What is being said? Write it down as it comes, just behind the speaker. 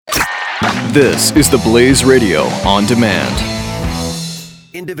This is the Blaze Radio On Demand.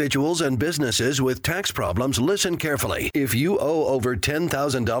 Individuals and businesses with tax problems, listen carefully. If you owe over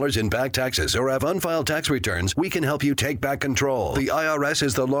 $10,000 in back taxes or have unfiled tax returns, we can help you take back control. The IRS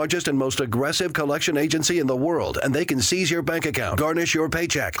is the largest and most aggressive collection agency in the world, and they can seize your bank account, garnish your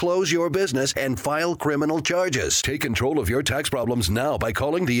paycheck, close your business, and file criminal charges. Take control of your tax problems now by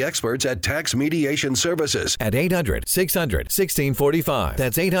calling the experts at Tax Mediation Services at 800-600-1645.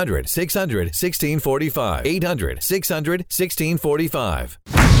 That's 800-600-1645. 800-600-1645.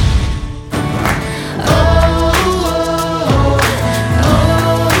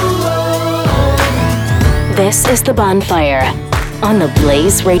 This is the Bonfire on the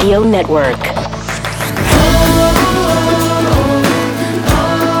Blaze Radio Network.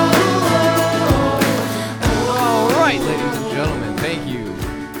 All right, ladies and gentlemen, thank you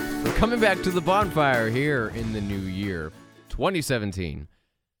for coming back to the Bonfire here in the new year, 2017.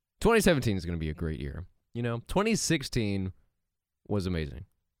 2017 is going to be a great year. You know, 2016 was amazing.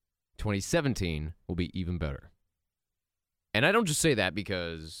 2017 will be even better. And I don't just say that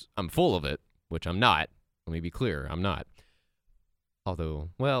because I'm full of it, which I'm not. Let me be clear, I'm not. Although,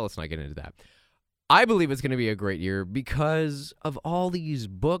 well, let's not get into that. I believe it's going to be a great year because of all these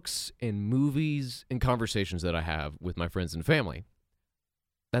books and movies and conversations that I have with my friends and family.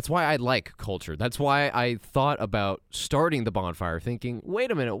 That's why I like culture. That's why I thought about starting the Bonfire, thinking,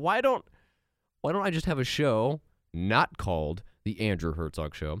 wait a minute, why don't I just have a show not called The Andrew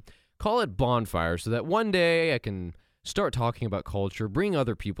Herzog Show? Call it Bonfire so that one day I can start talking about culture, bring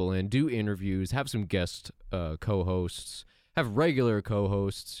other people in, do interviews, have some guest co-hosts, have regular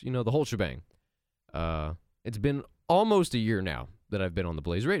co-hosts, you know, the whole shebang. It's been almost a year now that I've been on the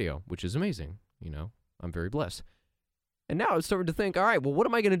Blaze Radio, which is amazing. You know, I'm very blessed. And now I'm starting to think, all right, well, what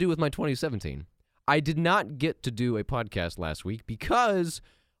am I going to do with my 2017? I did not get to do a podcast last week because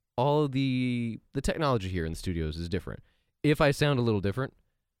all of the technology here in the studios is different. If I sound a little different,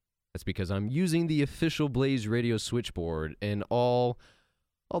 that's because I'm using the official Blaze Radio switchboard and all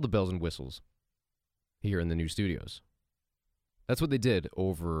the bells and whistles here in the new studios. That's what they did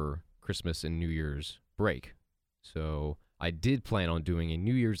over Christmas and New Year's break. So I did plan on doing a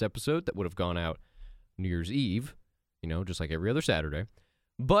New Year's episode that would have gone out New Year's Eve, you know, just like every other Saturday.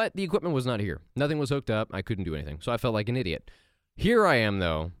 But the equipment was not here. Nothing was hooked up. I couldn't do anything. So I felt like an idiot. Here I am,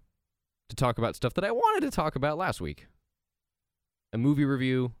 though, to talk about stuff that I wanted to talk about last week. A movie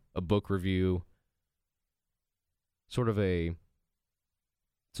review, a book review, sort of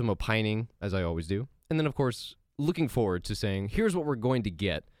some opining, as I always do. And then, of course, looking forward to saying, here's what we're going to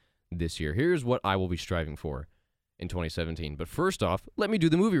get this year. Here's what I will be striving for in 2017. But first off, let me do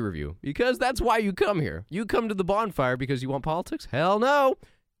the movie review, because that's why you come here. You come to the Bonfire because you want politics? Hell no.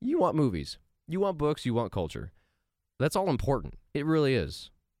 You want movies. You want books. You want culture. That's all important. It really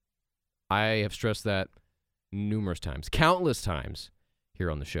is. I have stressed that numerous times, countless times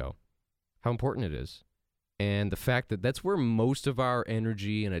here on the show, how important it is. And the fact that that's where most of our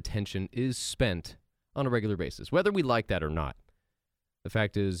energy and attention is spent on a regular basis, whether we like that or not. The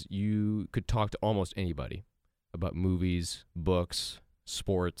fact is, you could talk to almost anybody about movies, books,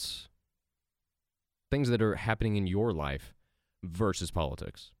 sports, things that are happening in your life versus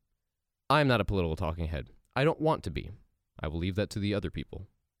politics. I'm not a political talking head. I don't want to be. I will leave that to the other people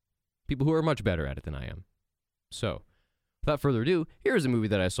who are much better at it than I am. So, without further ado, here's a movie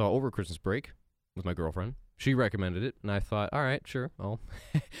that I saw over Christmas break with my girlfriend. She recommended it, and I thought, all right, sure,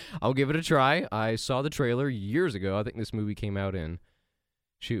 I'll give it a try. I saw the trailer years ago. I think this movie came out in,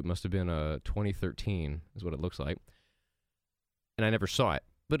 must have been 2013 is what it looks like. And I never saw it,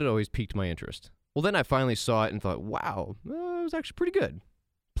 but it always piqued my interest. Well, then I finally saw it and thought, wow, it was actually pretty good.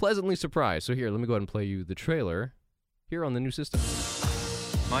 Pleasantly surprised. So here, let me go ahead and play you the trailer here on the new system.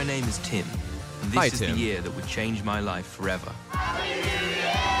 My name is Tim, and this is the year that would change my life forever. Happy New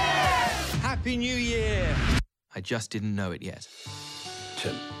Year! Happy New Year! I just didn't know it yet.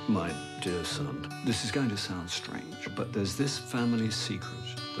 Tim, my dear son, this is going to sound strange, but there's this family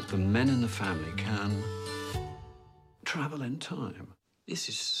secret that the men in the family can travel in time. This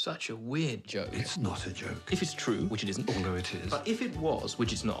is such a weird joke. It's not a joke. If it's true, which it isn't. Although it is. But if it was,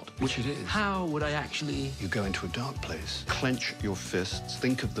 which it's not. Which it is. How would I actually... You go into a dark place, clench your fists,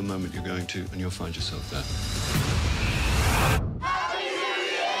 think of the moment you're going to, and you'll find yourself there. Happy New Year!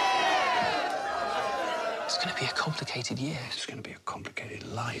 It's going to be a complicated year. It's going to be a complicated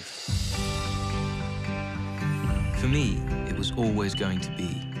life. For me, it was always going to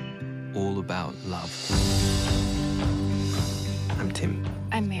be all about love. I'm Tim.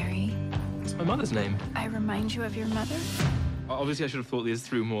 I'm Mary. It's my mother's name. I remind you of your mother? Obviously, I should have thought this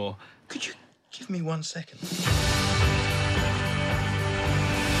through more. Could you give me 1 second?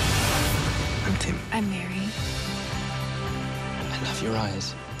 I'm Mary. I love your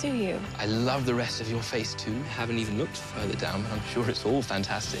eyes. Do you? I love the rest of your face, too. Haven't even looked further down, but I'm sure it's all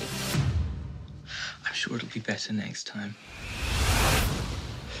fantastic. I'm sure it'll be better next time.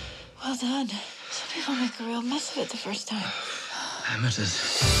 Well done. Some people make a real mess of it the first time. Amateurs.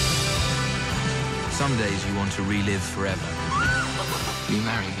 Some days you want to relive forever. Will you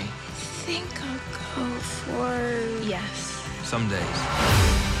marry me? I think I'll go for yes. Some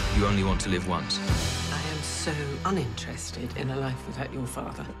days you only want to live once. I am so uninterested in a life without your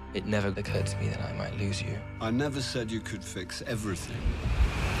father. It never occurred to me that I might lose you. I never said you could fix everything.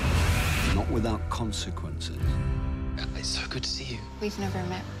 Not without consequences. It's so good to see you. We've never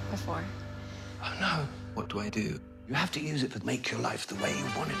met before. Oh, no. What do I do? You have to use it to make your life the way you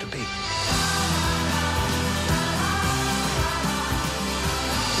want it to be.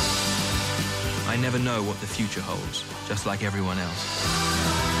 I never know what the future holds, just like everyone else.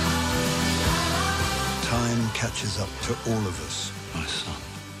 Time catches up to all of us, my son.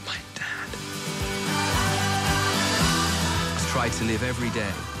 My dad. I've tried to live every day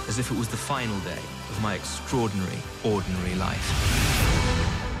as if it was the final day of my extraordinary, ordinary life.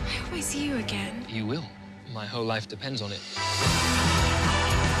 I hope I see you again. You will. My whole life depends on it.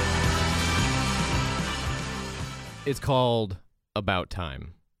 It's called About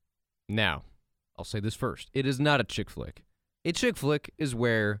Time. Now, I'll say this first. It is not a chick flick. A chick flick is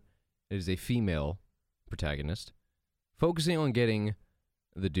where it is a female protagonist focusing on getting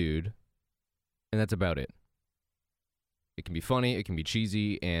the dude, and that's about it. It can be funny, it can be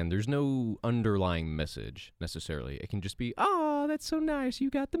cheesy, and there's no underlying message necessarily. It can just be, oh, that's so nice, you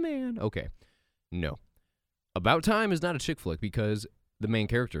got the man. Okay. No. About Time is not a chick flick because the main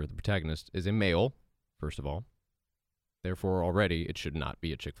character, the protagonist, is a male, first of all. Therefore, already, it should not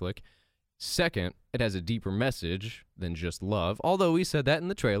be a chick flick. Second, it has a deeper message than just love, although he said that in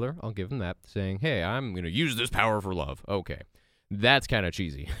the trailer. I'll give him that, saying, hey, I'm going to use this power for love. Okay. That's kind of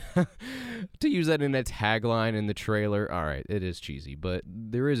cheesy. To use that in a tagline in the trailer, all right, it is cheesy, but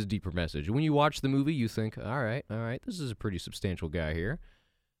there is a deeper message. When you watch the movie, you think, all right, this is a pretty substantial guy here.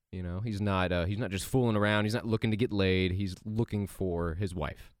 You know, he's not just fooling around. He's not looking to get laid. He's looking for his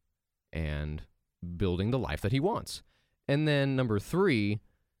wife and building the life that he wants. And then number 3,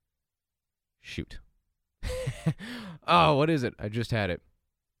 shoot. Oh, what is it? I just had it.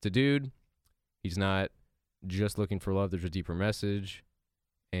 It's a dude. He's not just looking for love. There's a deeper message.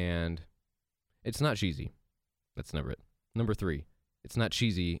 And it's not cheesy. That's never it. Number 3, it's not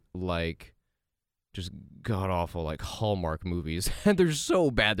cheesy like just god-awful like Hallmark movies. And they're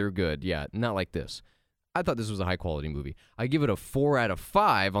so bad they're good. Yeah, not like this. I thought this was a high-quality movie. I give it a 4 out of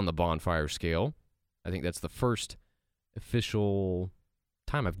 5 on the Bonfire scale. I think that's the first official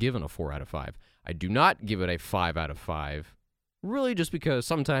time I've given a 4 out of 5. I do not give it a 5 out of 5, really just because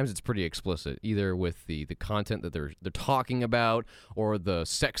sometimes it's pretty explicit, either with the content that they're talking about or the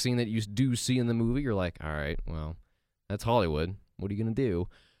sex scene that you do see in the movie. You're like, all right, well, that's Hollywood. What are you going to do?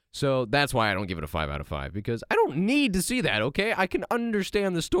 So that's why I don't give it a 5 out of 5, because I don't need to see that, okay? I can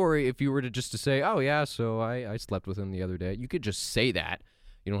understand the story if you were to say, oh, yeah, so I slept with him the other day. You could just say that.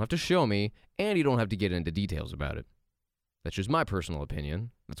 You don't have to show me, and you don't have to get into details about it. That's just my personal opinion.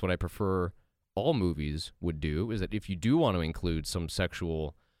 That's what I prefer all movies would do, is that if you do want to include some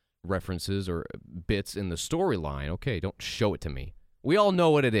sexual references or bits in the storyline, okay, don't show it to me. We all know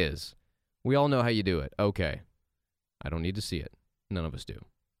what it is. We all know how you do it. Okay. I don't need to see it. None of us do.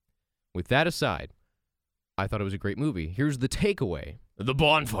 With that aside, I thought it was a great movie. Here's the takeaway. The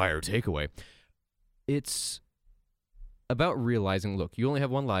Bonfire takeaway. It's about realizing, look, you only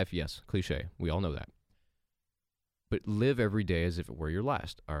have one life. Yes, cliche. We all know that. But live every day as if it were your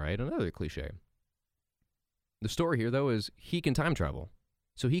last. All right, another cliche. The story here, though, is he can time travel.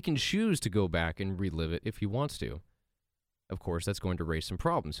 So he can choose to go back and relive it if he wants to. Of course, that's going to raise some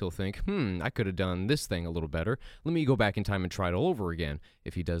problems. He'll think, I could have done this thing a little better. Let me go back in time and try it all over again.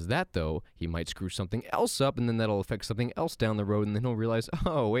 If he does that, though, he might screw something else up, and then that'll affect something else down the road, and then he'll realize,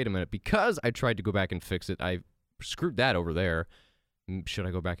 oh, wait a minute, because I tried to go back and fix it, I screwed that over there. Should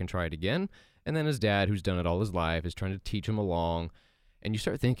I go back and try it again? And then his dad, who's done it all his life, is trying to teach him along. And you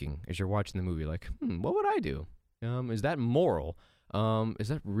start thinking, as you're watching the movie, like, what would I do? Is that moral? Is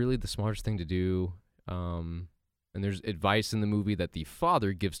that really the smartest thing to do? And there's advice in the movie that the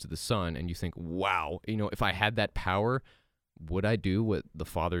father gives to the son, and you think, wow, if I had that power, would I do what the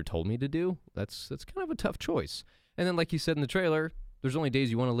father told me to do? That's kind of a tough choice. And then, like you said in the trailer, there's only days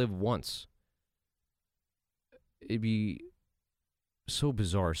you want to live once. It'd be so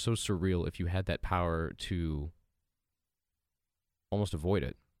bizarre, so surreal if you had that power to almost avoid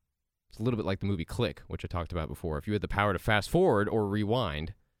it. It's a little bit like the movie Click, which I talked about before. If you had the power to fast forward or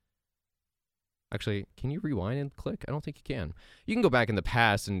rewind, Actually, can you rewind and click? I don't think you can. You can go back in the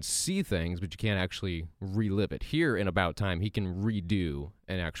past and see things, but you can't actually relive it. Here in About Time, he can redo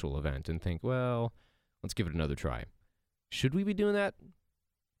an actual event and think, well, let's give it another try. Should we be doing that?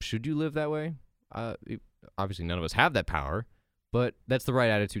 Should you live that way? Obviously, none of us have that power, but that's the right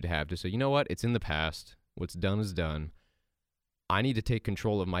attitude to have, to say, you know what? It's in the past. What's done is done. I need to take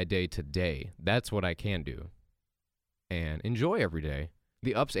control of my day today. That's what I can do. And enjoy every day,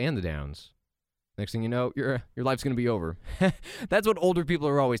 the ups and the downs. Next thing you know, your life's going to be over. That's what older people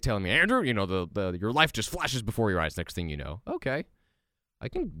are always telling me. Andrew, your life just flashes before your eyes. Next thing you know. Okay. I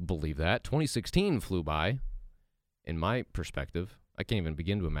can believe that. 2016 flew by. In my perspective, I can't even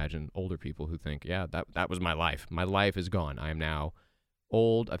begin to imagine older people who think, yeah, that was my life. My life is gone. I am now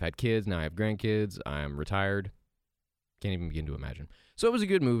old. I've had kids. Now I have grandkids. I'm retired. Can't even begin to imagine. So it was a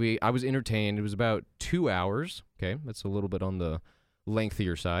good movie. I was entertained. It was about 2 hours. Okay. That's a little bit on the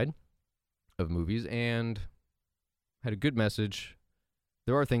lengthier side of movies, and had a good message.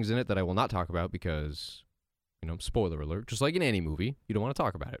 There are things in it that I will not talk about because, spoiler alert, just like in any movie, you don't want to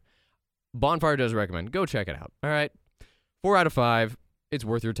talk about it. Bonfire does recommend. Go check it out. All right. 4 out of 5. It's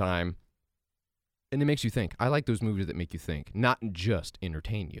worth your time. And it makes you think. I like those movies that make you think, not just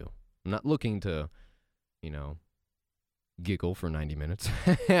entertain you. I'm not looking to, giggle for 90 minutes.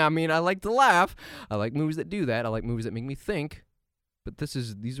 I mean, I like to laugh. I like movies that do that. I like movies that make me think. But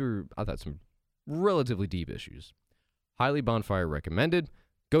these are, I thought, some relatively deep issues. Highly Bonfire recommended.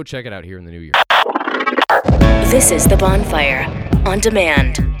 Go check it out here in the new year. This is The Bonfire, on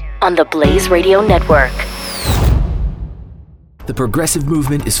demand, on the Blaze Radio Network. The progressive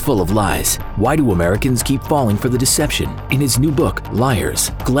movement is full of lies. Why do Americans keep falling for the deception? In his new book,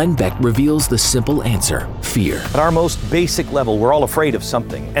 Liars, Glenn Beck reveals the simple answer: fear. At our most basic level, we're all afraid of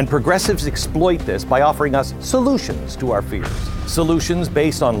something, and progressives exploit this by offering us solutions to our fears. Solutions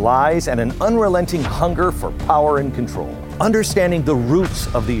based on lies and an unrelenting hunger for power and control. Understanding the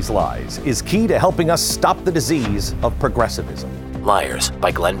roots of these lies is key to helping us stop the disease of progressivism. Liars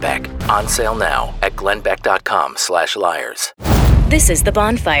by Glenn Beck. On sale now at glennbeck.com/liars. This is The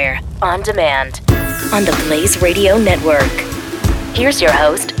Bonfire, on demand, on the Blaze Radio Network. Here's your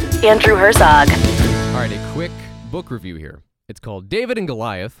host, Andrew Herzog. All right, a quick book review here. It's called David and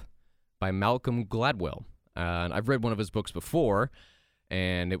Goliath by Malcolm Gladwell. And I've read one of his books before,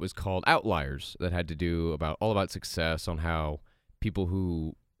 and it was called Outliers, that had to do all about success, on how people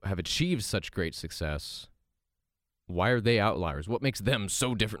who have achieved such great success, why are they outliers? What makes them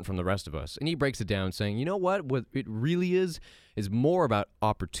so different from the rest of us? And he breaks it down saying, you know what it really is more about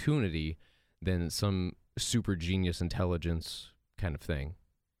opportunity than some super genius intelligence kind of thing.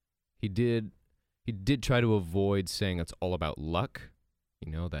 He did try to avoid saying it's all about luck.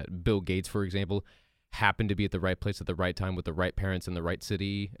 That Bill Gates, for example, happened to be at the right place at the right time with the right parents in the right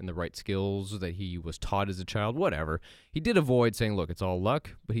city and the right skills that he was taught as a child, whatever. He did avoid saying, look, it's all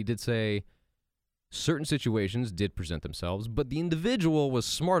luck, but he did say certain situations did present themselves, but the individual was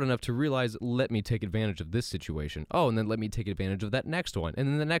smart enough to realize, let me take advantage of this situation. Oh, and then let me take advantage of that next one, and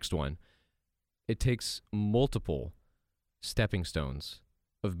then the next one. It takes multiple stepping stones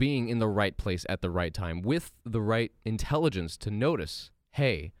of being in the right place at the right time with the right intelligence to notice,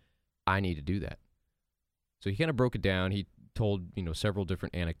 hey, I need to do that. So he kind of broke it down. He told, several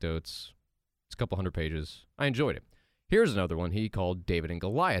different anecdotes. It's a couple hundred pages. I enjoyed it. Here's another one he called David and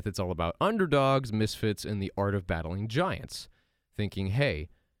Goliath. It's all about underdogs, misfits, and the art of battling giants. Thinking, hey,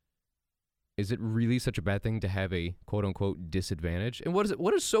 is it really such a bad thing to have a quote-unquote disadvantage? And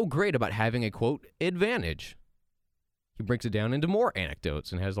what is so great about having a quote advantage? He breaks it down into more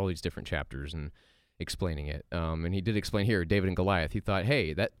anecdotes and has all these different chapters and explaining it. And he did explain here, David and Goliath. He thought,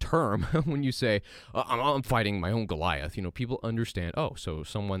 hey, that term, when you say, I'm fighting my own Goliath, people understand, oh, so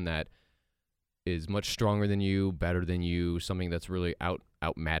someone that is much stronger than you, better than you, something that's really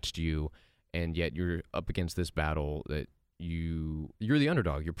outmatched you, and yet you're up against this battle that you're the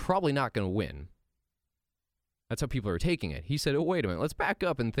underdog. You're probably not going to win. That's how people are taking it. He said, oh, wait a minute, let's back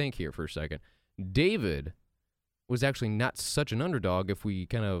up and think here for a second. David was actually not such an underdog if we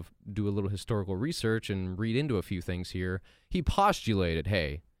kind of do a little historical research and read into a few things here. He postulated,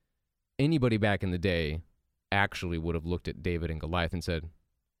 hey, anybody back in the day actually would have looked at David and Goliath and said,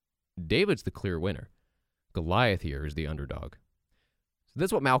 David's the clear winner. Goliath here is the underdog. So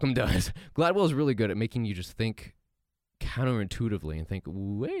that's what Malcolm does. Gladwell is really good at making you just think counterintuitively and think,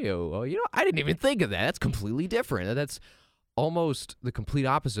 wait, I didn't even think of that. That's completely different. That's almost the complete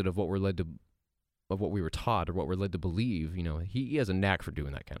opposite of what we were taught or what we're led to believe. He has a knack for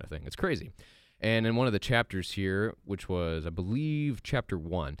doing that kind of thing. It's crazy. And in one of the chapters here, which was, I believe, chapter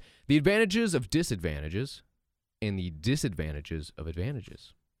 1, the advantages of disadvantages and the disadvantages of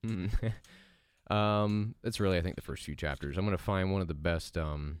advantages. That's really, I think, the first few chapters. I'm going to find one of the best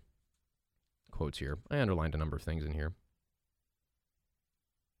quotes here. I underlined a number of things in here.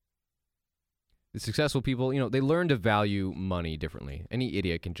 The successful people, they learn to value money differently. Any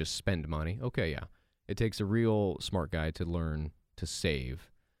idiot can just spend money. Okay, yeah. It takes a real smart guy to learn to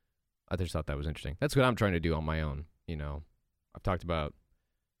save. I just thought that was interesting. That's what I'm trying to do on my own. I've talked about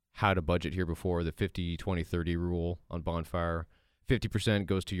how to budget here before, the 50-20-30 rule on Bonfire. 50%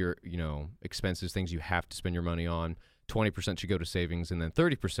 goes to your, expenses, things you have to spend your money on. 20% should go to savings, and then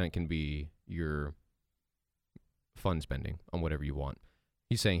 30% can be your fun spending on whatever you want.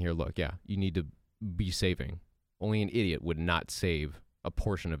 He's saying here, look, yeah, you need to be saving. Only an idiot would not save a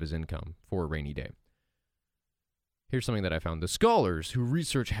portion of his income for a rainy day. Here's something that I found. The scholars who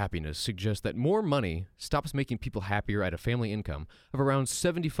research happiness suggest that more money stops making people happier at a family income of around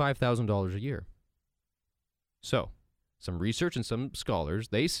 $75,000 a year. So, some research and some scholars,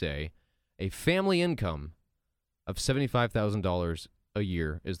 they say a family income of $75,000 a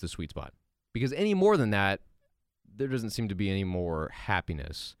year is the sweet spot. Because any more than that, there doesn't seem to be any more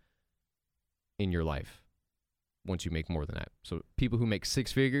happiness in your life once you make more than that. So people who make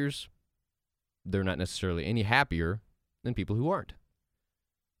six figures, they're not necessarily any happier than people who aren't.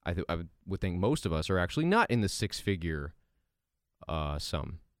 I would think most of us are actually not in the six-figure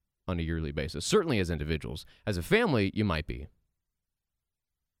sum on a yearly basis, certainly as individuals. As a family, you might be.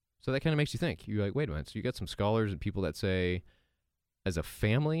 So that kind of makes you think. You're like, wait a minute, so you got some scholars and people that say, as a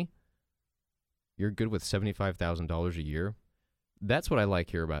family, you're good with $75,000 a year? That's what I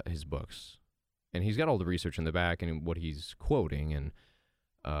like here about his books. And he's got all the research in the back and what he's quoting and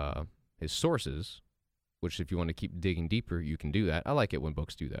his sources, which if you want to keep digging deeper, you can do that. I like it when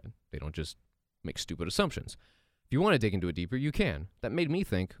books do that. They don't just make stupid assumptions. If you want to dig into it deeper, you can. That made me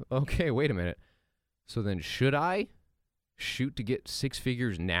think, okay, wait a minute. So then should I shoot to get six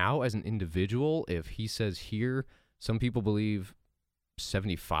figures now as an individual if he says here some people believe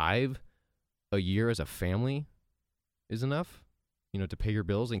 75 a year as a family is enough, to pay your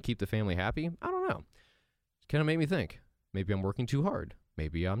bills and keep the family happy? I don't know. It kind of made me think. Maybe I'm working too hard.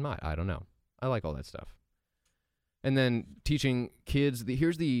 Maybe I'm not. I don't know. I like all that stuff. And then teaching kids,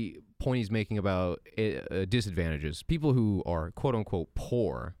 here's the point he's making about disadvantages. People who are quote-unquote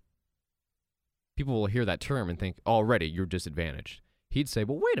poor, people will hear that term and think, already you're disadvantaged. He'd say,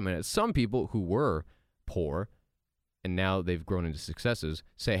 well, wait a minute. Some people who were poor and now they've grown into successes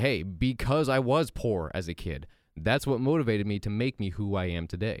say, hey, because I was poor as a kid, that's what motivated me to make me who I am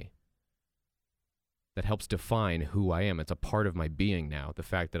today. That helps define who I am. It's a part of my being now, the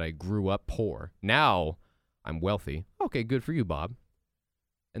fact that I grew up poor. Now I'm wealthy. Okay, good for you, Bob.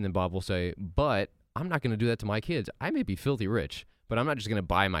 And then Bob will say, but I'm not going to do that to my kids. I may be filthy rich, but I'm not just going to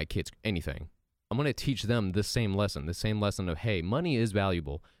buy my kids anything. I'm going to teach them the same lesson of, hey, money is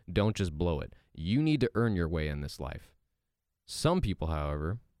valuable. Don't just blow it. You need to earn your way in this life. Some people,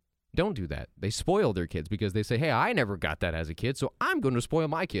 however, don't do that. They spoil their kids because they say, hey, I never got that as a kid, so I'm going to spoil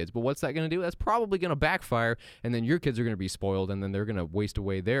my kids. But what's that going to do? That's probably going to backfire, and then your kids are going to be spoiled, and then they're going to waste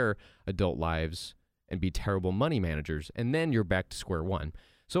away their adult lives and be terrible money managers, and then you're back to square one.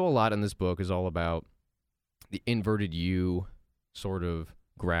 So a lot in this book is all about the inverted U sort of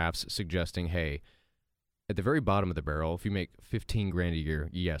graphs suggesting, hey, at the very bottom of the barrel, if you make $15,000 a year,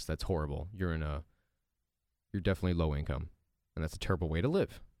 yes, that's horrible. You're definitely low income, and that's a terrible way to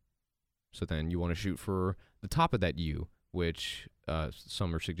live. So then you want to shoot for the top of that U, which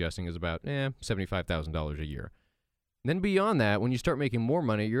some are suggesting is about $75,000 a year. And then beyond that, when you start making more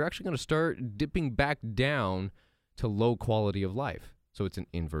money, you're actually going to start dipping back down to low quality of life. So it's an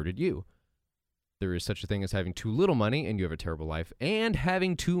inverted U. There is such a thing as having too little money and you have a terrible life, and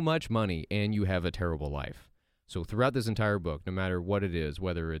having too much money and you have a terrible life. So throughout this entire book, no matter what it is,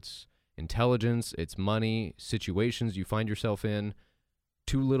 whether it's intelligence, it's money, situations you find yourself in,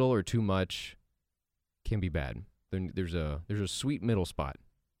 too little or too much can be bad. There's a sweet middle spot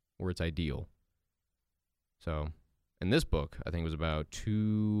where it's ideal. So in this book, I think it was about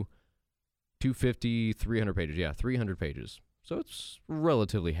 250, 300 pages. Yeah, 300 pages. So it's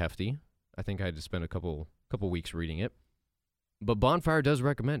relatively hefty. I think I had to spend a couple weeks reading it. But Bonfire does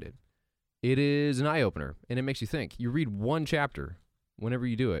recommend it. It is an eye-opener, and it makes you think. You read one chapter whenever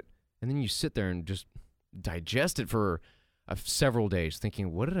you do it, and then you sit there and just digest it for several days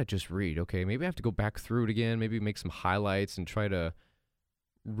thinking, what did I just read? Okay, maybe I have to go back through it again, maybe make some highlights and try to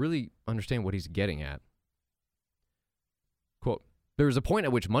really understand what he's getting at. Quote, there is a point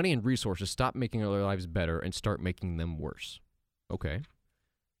at which money and resources stop making our lives better and start making them worse. Okay.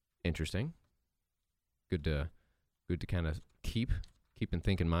 Interesting. Good to kind of keep and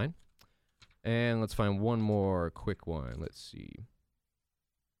think in mind. And let's find one more quick one. Let's see.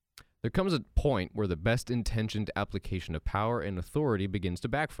 There comes a point where the best-intentioned application of power and authority begins to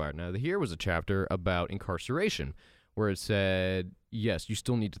backfire. Now, here was a chapter about incarceration, where it said, yes, you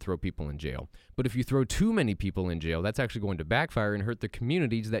still need to throw people in jail. But if you throw too many people in jail, that's actually going to backfire and hurt the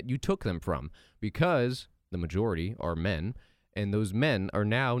communities that you took them from, because the majority are men, and those men are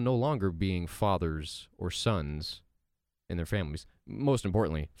now no longer being fathers or sons in their families. Most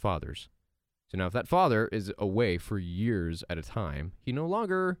importantly, fathers. So now if that father is away for years at a time, he no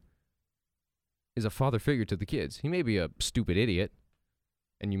longer is a father figure to the kids. He may be a stupid idiot,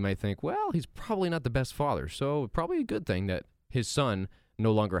 and you might think, well, he's probably not the best father, so probably a good thing that his son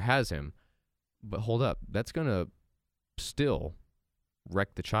no longer has him. But hold up, that's going to still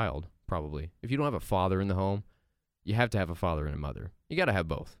wreck the child, probably. If you don't have a father in the home, you have to have a father and a mother. You got to have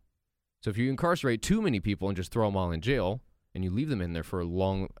both. So if you incarcerate too many people and just throw them all in jail, and you leave them in there for a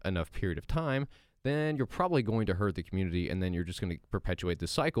long enough period of time, then you're probably going to hurt the community, and then you're just going to perpetuate this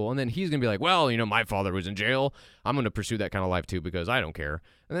cycle. And then he's going to be like, well, my father was in jail. I'm going to pursue that kind of life too because I don't care.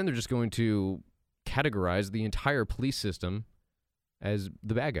 And then they're just going to categorize the entire police system as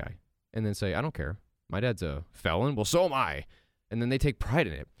the bad guy and then say, I don't care. My dad's a felon. Well, so am I. And then they take pride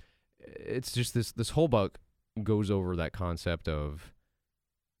in it. It's just this whole book goes over that concept of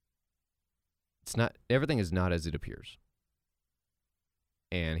everything is not as it appears.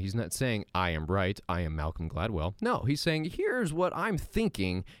 And he's not saying, I am right, I am Malcolm Gladwell. No, he's saying, here's what I'm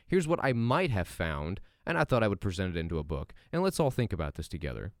thinking, here's what I might have found, and I thought I would present it into a book. And let's all think about this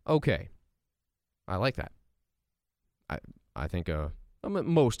together. Okay, I like that. I think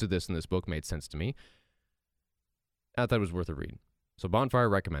most of this in this book made sense to me. I thought it was worth a read. So Bonfire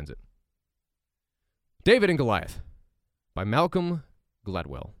recommends it. David and Goliath by Malcolm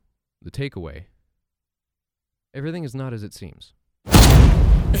Gladwell. The takeaway: everything is not as it seems.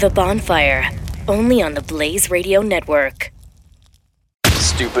 The Bonfire, only on the Blaze Radio Network.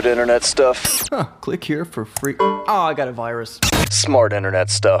 Stupid internet stuff. Click here for free. Oh, I got a virus. Smart internet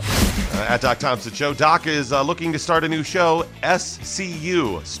stuff. At Doc Thompson Show, Doc is looking to start a new show,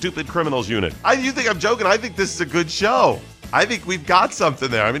 SCU, Stupid Criminals Unit. You think I'm joking? I think this is a good show. I think we've got something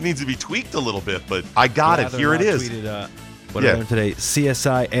there. I mean, it needs to be tweaked a little bit, but I got it. Here it is. What I learned today,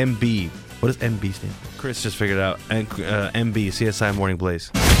 CSI MB. What does MB stand for? Chris just figured it out. MB, CSI Morning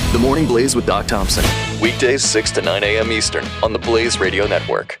Blaze. The Morning Blaze with Doc Thompson. Weekdays 6 to 9 a.m. Eastern on the Blaze Radio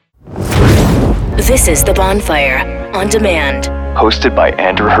Network. This is The Bonfire, on demand. Hosted by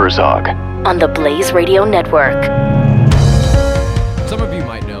Andrew Herzog. On the Blaze Radio Network. Some of you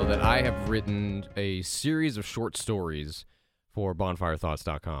might know that I have written a series of short stories for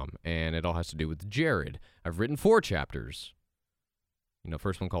bonfirethoughts.com, and it all has to do with Jared. I've written 4 chapters.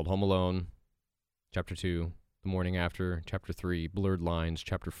 First one called Home Alone, Chapter 2, The Morning After, Chapter 3, Blurred Lines,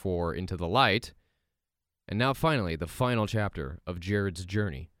 Chapter 4, Into the Light, and now finally, the final chapter of Jared's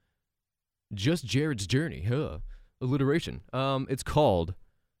Journey. Just Jared's Journey, alliteration. It's called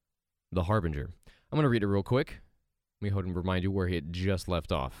The Harbinger. I'm going to read it real quick. Let me remind you where he had just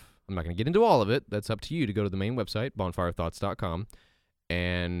left off. I'm not going to get into all of it. That's up to you to go to the main website, bonfirethoughts.com,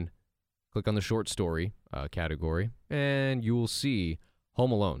 and click on the short story category, and you will see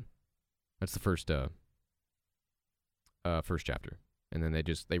Home Alone. That's the first chapter. And then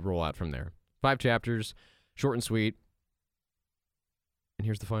they roll out from there. 5 chapters, short and sweet. And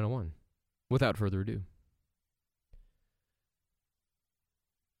here's the final one. Without further ado.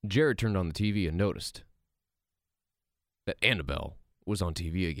 Jared turned on the TV and noticed that Annabelle was on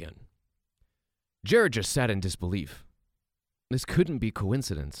TV again. Jared just sat in disbelief. This couldn't be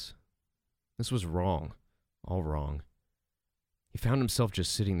coincidence. This was wrong. All wrong. He found himself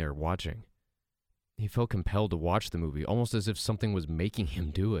just sitting there watching. He felt compelled to watch the movie, almost as if something was making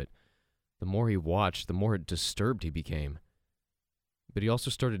him do it. The more he watched, the more disturbed he became. But he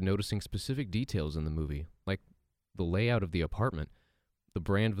also started noticing specific details in the movie, like the layout of the apartment, the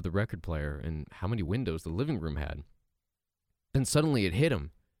brand of the record player, and how many windows the living room had. Then suddenly it hit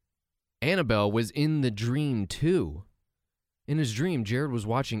him. Annabelle was in the dream, too. In his dream, Jared was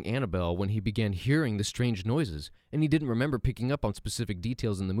watching Annabelle when he began hearing the strange noises, and he didn't remember picking up on specific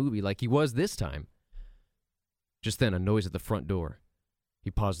details in the movie like he was this time. Just then, a noise at the front door. He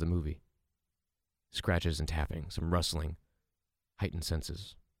paused the movie. Scratches and tapping, some rustling, heightened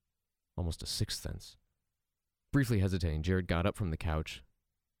senses, almost a sixth sense. Briefly hesitating, Jared got up from the couch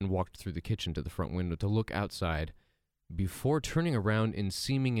and walked through the kitchen to the front window to look outside before turning around in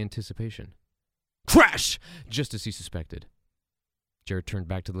seeming anticipation. Crash! Just as he suspected. Jared turned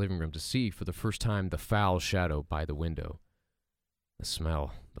back to the living room to see, for the first time, the foul shadow by the window. The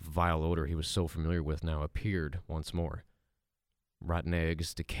smell, the vile odor he was so familiar with now appeared once more. Rotten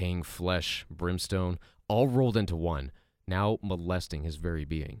eggs, decaying flesh, brimstone, all rolled into one, now molesting his very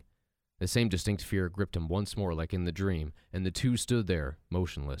being. The same distinct fear gripped him once more like in the dream, and the two stood there,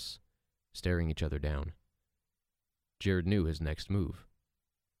 motionless, staring each other down. Jared knew his next move.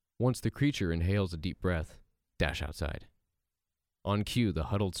 Once the creature inhales a deep breath, dash outside. On cue, the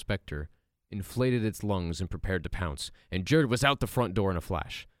huddled specter inflated its lungs and prepared to pounce, and Jared was out the front door in a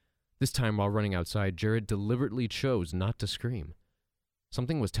flash. This time, while running outside, Jared deliberately chose not to scream.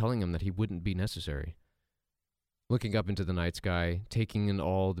 Something was telling him that he wouldn't be necessary. Looking up into the night sky, taking in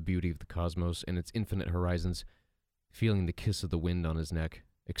all the beauty of the cosmos and its infinite horizons, feeling the kiss of the wind on his neck,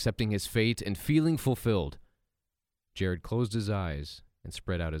 accepting his fate, and feeling fulfilled, Jared closed his eyes and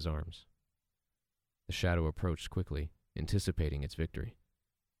spread out his arms. The shadow approached quickly, anticipating its victory.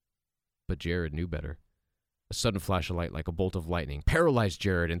 But Jared knew better. A sudden flash of light like a bolt of lightning paralyzed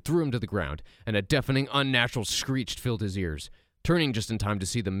Jared and threw him to the ground, and a deafening, unnatural screech filled his ears. Turning just in time to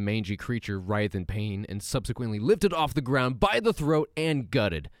see the mangy creature writhe in pain and subsequently lifted off the ground by the throat and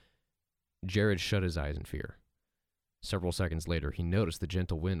gutted. Jared shut his eyes in fear. Several seconds later, he noticed the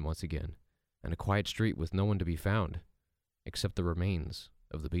gentle wind once again, and a quiet street with no one to be found, except the remains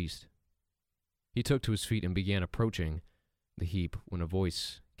of the beast. He took to his feet and began approaching the heap when a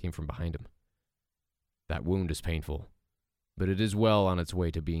voice came from behind him. That wound is painful, but it is well on its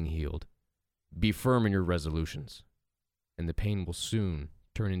way to being healed. Be firm in your resolutions, and the pain will soon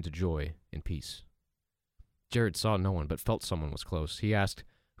turn into joy and peace. Jared saw no one, but felt someone was close. He asked,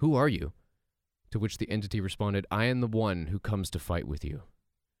 "Who are you?" To which the entity responded, "I am the one who comes to fight with you.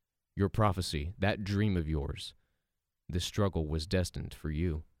 Your prophecy, that dream of yours, this struggle was destined for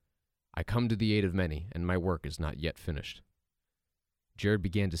you. I come to the aid of many, and my work is not yet finished." Jared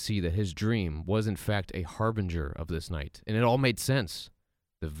began to see that his dream was in fact a harbinger of this night, and it all made sense.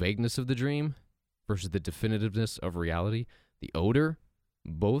 The vagueness of the dream versus the definitiveness of reality, the odor,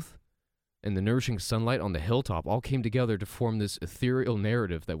 both, and the nourishing sunlight on the hilltop all came together to form this ethereal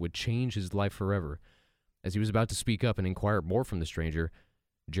narrative that would change his life forever. As he was about to speak up and inquire more from the stranger,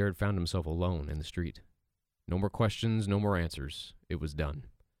 Jared found himself alone in the street. No more questions, no more answers. It was done.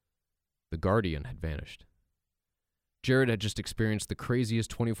 The guardian had vanished. Jared had just experienced the craziest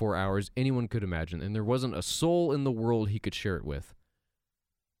 24 hours anyone could imagine, and there wasn't a soul in the world he could share it with.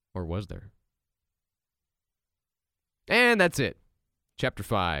 Or was there? And that's it. Chapter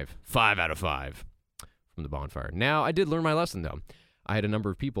 5. 5 out of 5 from the Bonfire. Now, I did learn my lesson, though. I had a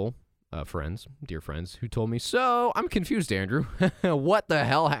number of people, friends, dear friends, who told me, "So, I'm confused, Andrew. What the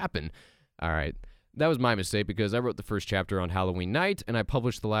hell happened?" All right. That was my mistake because I wrote the first chapter on Halloween night, and I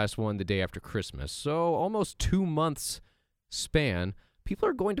published the last one the day after Christmas. So almost 2 months span, people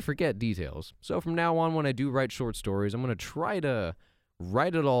are going to forget details. So from now on, when I do write short stories, I'm going to try to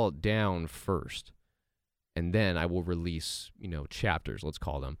write it all down first. And then I will release, chapters, let's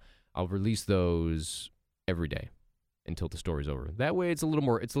call them. I'll release those every day until the story's over. That way it's a little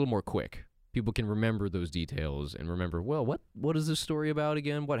more quick. People can remember those details and remember, well, what is this story about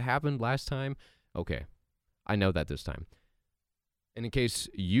again? What happened last time? Okay, I know that this time. And in case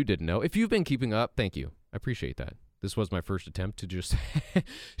you didn't know, if you've been keeping up, thank you. I appreciate that. This was my first attempt to just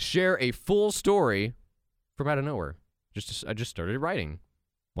share a full story from out of nowhere. I just started writing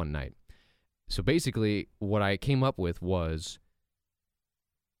one night. So basically, what I came up with was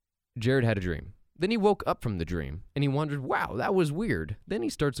Jared had a dream. Then he woke up from the dream, and he wondered, wow, that was weird. Then he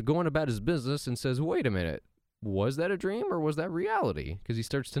starts going about his business and says, wait a minute. Was that a dream or was that reality? Because he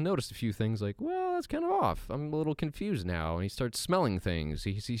starts to notice a few things like, well, that's kind of off. I'm a little confused now. And he starts smelling things.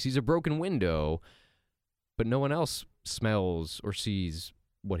 He sees a broken window, but no one else smells or sees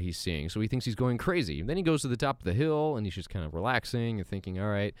what he's seeing. So he thinks he's going crazy. Then he goes to the top of the hill and he's just kind of relaxing and thinking, all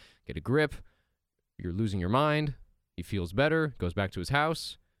right, get a grip. You're losing your mind. He feels better, goes back to his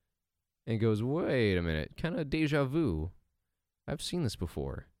house and goes, wait a minute, kind of deja vu. I've seen this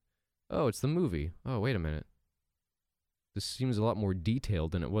before. Oh, it's the movie. Oh, wait a minute. This seems a lot more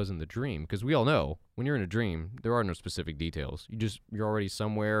detailed than it was in the dream, because we all know when you're in a dream, there are no specific details. You're already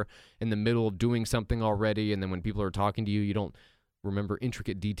somewhere in the middle of doing something already, and then when people are talking to you, you don't remember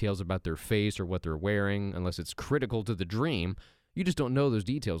intricate details about their face or what they're wearing unless it's critical to the dream. You just don't know those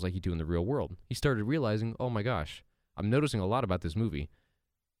details like you do in the real world. He started realizing, oh my gosh, I'm noticing a lot about this movie.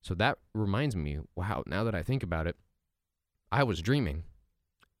 So that reminds me, wow, now that I think about it, I was dreaming,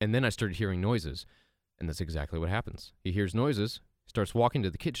 and then I started hearing noises. And that's exactly what happens. He hears noises, starts walking to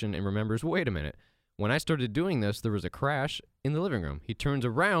the kitchen, and remembers, wait a minute. When I started doing this, there was a crash in the living room. He turns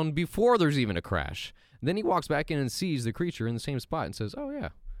around before there's even a crash. Then he walks back in and sees the creature in the same spot and says, oh yeah,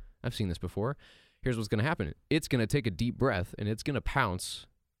 I've seen this before. Here's what's going to happen. It's going to take a deep breath, and it's going to pounce,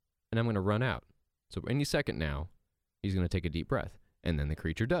 and I'm going to run out. So any second now, he's going to take a deep breath. And then the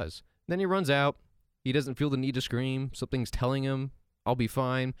creature does. Then he runs out. He doesn't feel the need to scream. Something's telling him, I'll be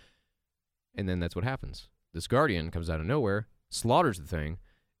fine. And then that's what happens. This guardian comes out of nowhere, slaughters the thing,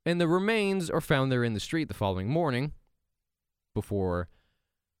 and the remains are found there in the street the following morning before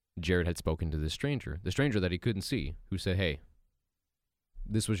Jared had spoken to this stranger, the stranger that he couldn't see, who said, hey,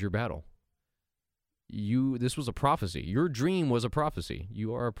 this was your battle. This was a prophecy. Your dream was a prophecy.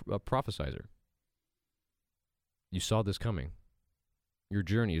 You are a prophesizer. You saw this coming. Your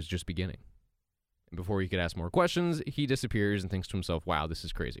journey is just beginning. And before he could ask more questions, he disappears and thinks to himself, wow, this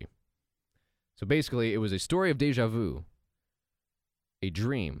is crazy. So basically, it was a story of deja vu, a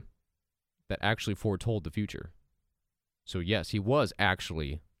dream that actually foretold the future. So yes, he was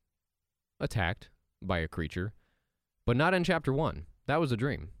actually attacked by a creature, but not in Chapter 1. That was a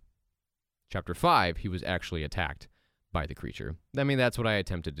dream. Chapter 5, he was actually attacked by the creature. I mean, that's what I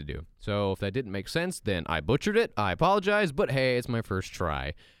attempted to do. So if that didn't make sense, then I butchered it. I apologize, but hey, it's my first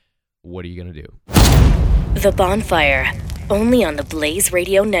try. What are you going to do? The Bonfire, only on the Blaze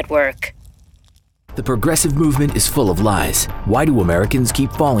Radio Network. The progressive movement is full of lies. Why do Americans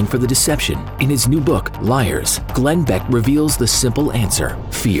keep falling for the deception? In his new book, Liars, Glenn Beck reveals the simple answer: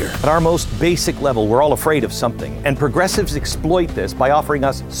 fear. At our most basic level, we're all afraid of something, and progressives exploit this by offering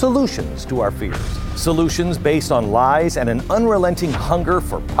us solutions to our fears. Solutions based on lies and an unrelenting hunger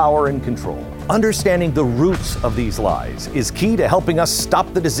for power and control. Understanding the roots of these lies is key to helping us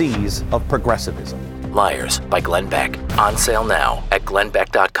stop the disease of progressivism. Liars by Glenn Beck. On sale now at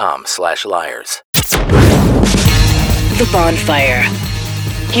glennbeck.com/liars. The Bonfire.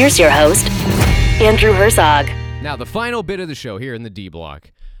 Here's your host, Andrew Herzog. Now, the final bit of the show here in the D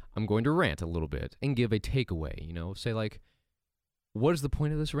block, I'm going to rant a little bit and give a takeaway, say like, what is the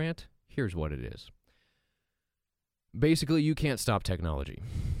point of this rant? Here's what it is. Basically, you can't stop technology,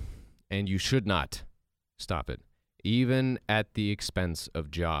 and you should not stop it, even at the expense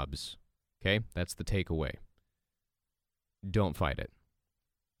of jobs. Okay? That's the takeaway. Don't fight it.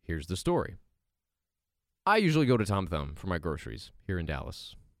 Here's the story. I usually go to Tom Thumb for my groceries here in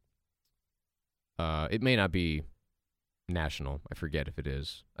Dallas. It may not be national. I forget if it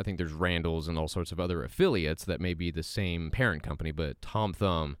is. I think there's Randall's and all sorts of other affiliates that may be the same parent company, but Tom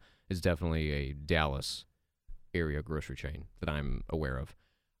Thumb is definitely a Dallas area grocery chain that I'm aware of.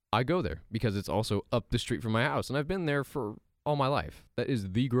 I go there because it's also up the street from my house, and I've been there for all my life. That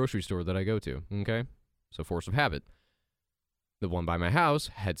is the grocery store that I go to, okay? So force of habit. The one by my house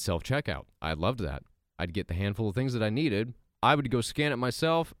had self-checkout. I loved that. I'd get the handful of things that I needed. I would go scan it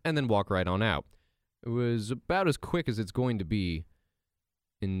myself and then walk right on out. It was about as quick as it's going to be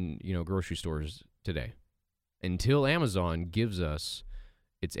in, grocery stores today. Until Amazon gives us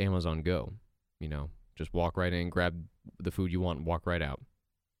its Amazon Go. Just walk right in, grab the food you want, and walk right out.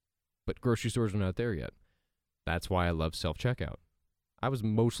 But grocery stores are not there yet. That's why I love self-checkout. I was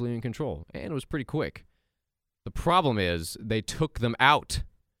mostly in control, and it was pretty quick. The problem is they took them out.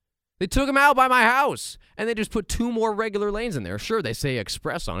 They took them out by my house, and they just put 2 more regular lanes in there. Sure, they say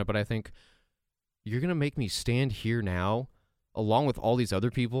express on it, but I think, you're going to make me stand here now, along with all these other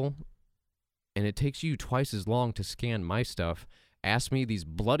people, and it takes you twice as long to scan my stuff, ask me these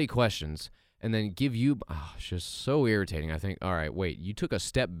bloody questions, and then give you... it's just so irritating. I think, all right, wait, you took a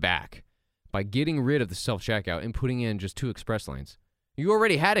step back by getting rid of the self-checkout and putting in just 2 express lanes. You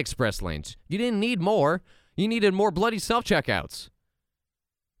already had express lanes. You didn't need more. You needed more bloody self-checkouts.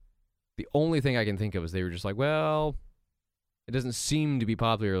 The only thing I can think of is they were just like, well, it doesn't seem to be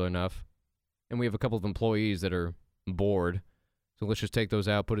popular enough, and we have a couple of employees that are bored, so let's just take those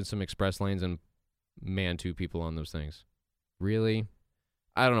out, put in some express lanes, and man 2 people on those things. Really?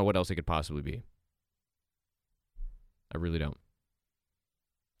 I don't know what else it could possibly be. I really don't.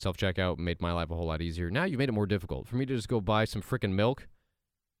 Self-checkout made my life a whole lot easier. Now you've made it more difficult. For me to just go buy some frickin' milk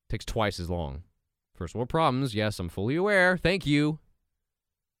takes twice as long. First world problems, yes, I'm fully aware. Thank you.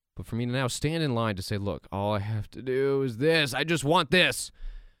 But for me to now stand in line to say, look, all I have to do is this. I just want this.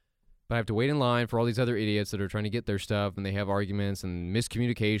 But I have to wait in line for all these other idiots that are trying to get their stuff, and they have arguments and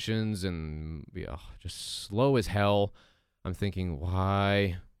miscommunications and just slow as hell. I'm thinking,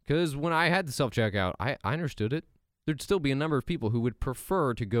 why? Because when I had the self-checkout, I understood it. There'd still be a number of people who would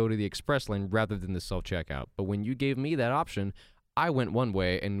prefer to go to the express lane rather than the self-checkout. But when you gave me that option, I went one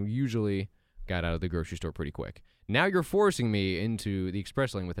way and usually got out of the grocery store pretty quick. Now you're forcing me into the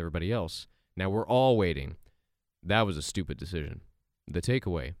express lane with everybody else. Now we're all waiting. That was a stupid decision. The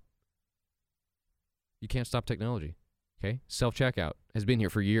takeaway: you can't stop technology, okay? Self-checkout has been here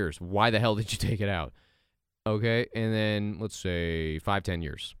for years. Why the hell did you take it out? Okay, and then let's say 5-10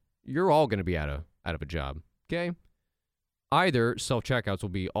 years. You're all going to be out of a job, okay? Either self-checkouts will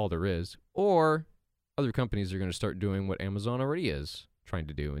be all there is, or other companies are going to start doing what Amazon already is trying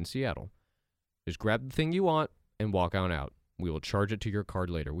to do in Seattle. Just grab the thing you want and walk on out. We will charge it to your card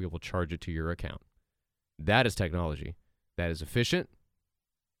later. We will charge it to your account. That is technology. That is efficient.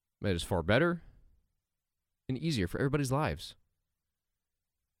 That is far better and easier for everybody's lives.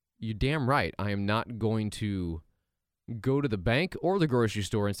 You're damn right. I am not going to go to the bank or the grocery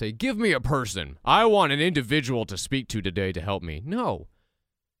store and say, give me a person. I want an individual to speak to today to help me. No.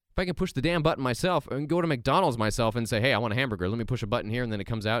 If I can push the damn button myself and go to McDonald's myself and say, hey, I want a hamburger. Let me push a button here, and then it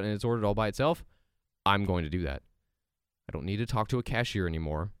comes out and it's ordered all by itself. I'm going to do that. I don't need to talk to a cashier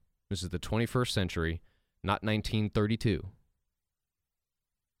anymore. This is the 21st century, not 1932.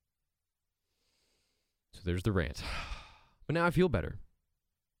 So there's the rant. But now I feel better.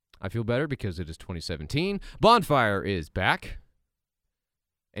 I feel better because it is 2017. Bonfire is back.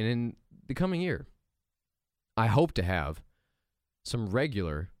 And in the coming year, I hope to have some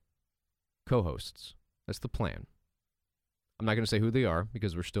regular co-hosts. That's the plan. I'm not going to say who they are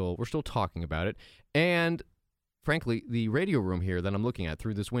because we're still talking about it. And frankly, the radio room here that I'm looking at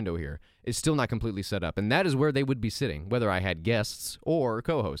through this window here is still not completely set up. And that is where they would be sitting, whether I had guests or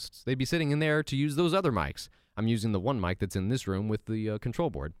co-hosts. They'd be sitting in there to use those other mics. I'm using the one mic that's in this room with the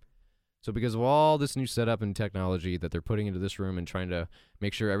control board. So because of all this new setup and technology that they're putting into this room and trying to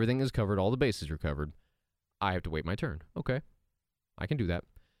make sure everything is covered, all the bases are covered, I have to wait my turn. Okay, I can do that.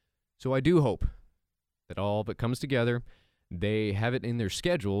 So I do hope that all of it comes together. They have it in their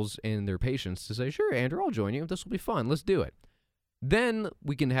schedules and their patience to say, sure, Andrew, I'll join you. This will be fun. Let's do it. Then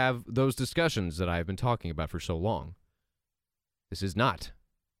we can have those discussions that I've been talking about for so long. This is not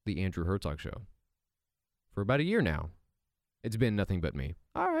the Andrew Herzog Show. For about a year now, it's been nothing but me.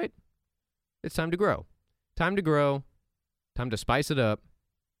 All right. It's time to grow. Time to grow. Time to spice it up.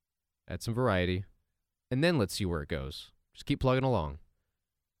 Add some variety. And then let's see where it goes. Just keep plugging along.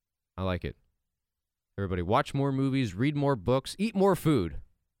 I like it. Everybody watch more movies, read more books, eat more food.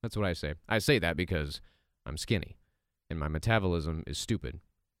 That's what I say. I say that because I'm skinny. And my metabolism is stupid.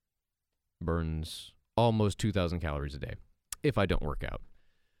 Burns almost 2,000 calories a day. If I don't work out.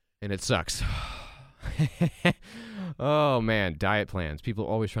 And it sucks. Oh, man, diet plans. People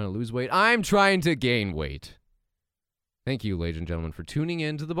always trying to lose weight. I'm trying to gain weight. Thank you, ladies and gentlemen, for tuning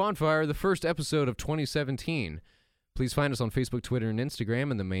in to The Bonfire, the first episode of 2017. Please find us on Facebook, Twitter, and Instagram,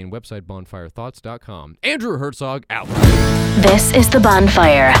 and the main website, bonfirethoughts.com. Andrew Herzog, out. This is The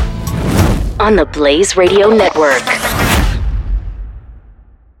Bonfire on the Blaze Radio Network.